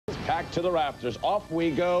packed to the rafters. Off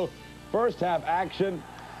we go. First half action.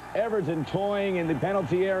 Everton toying in the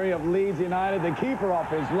penalty area of Leeds United. The keeper off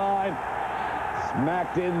his line.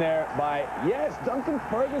 Smacked in there by, yes, Duncan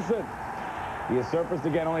Ferguson. He has surfaced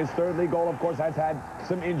again. Only his third league goal, of course, has had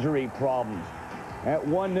some injury problems. At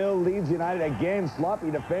 1-0, Leeds United again sloppy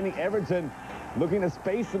defending. Everton looking to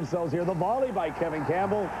space themselves here. The volley by Kevin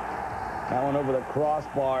Campbell. That one over the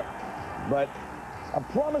crossbar. But a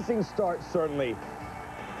promising start, certainly.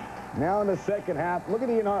 Now in the second half, look at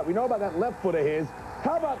Ian Hart. We know about that left foot of his.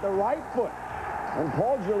 How about the right foot? And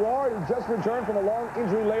Paul Gerrard, who just returned from a long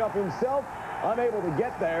injury layoff himself, unable to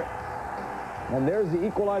get there. And there's the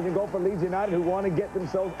equalizing goal for Leeds United, who want to get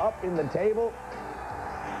themselves up in the table.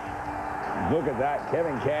 Look at that,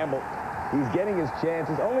 Kevin Campbell. He's getting his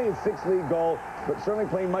chances. Only his sixth league goal, but certainly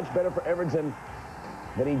playing much better for Everton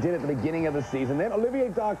than he did at the beginning of the season. Then Olivier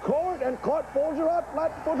Darcourt and caught Paul Gerrard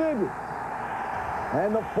flat-footed.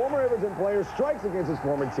 And the former Everton player strikes against his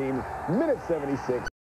former team. Minute 76.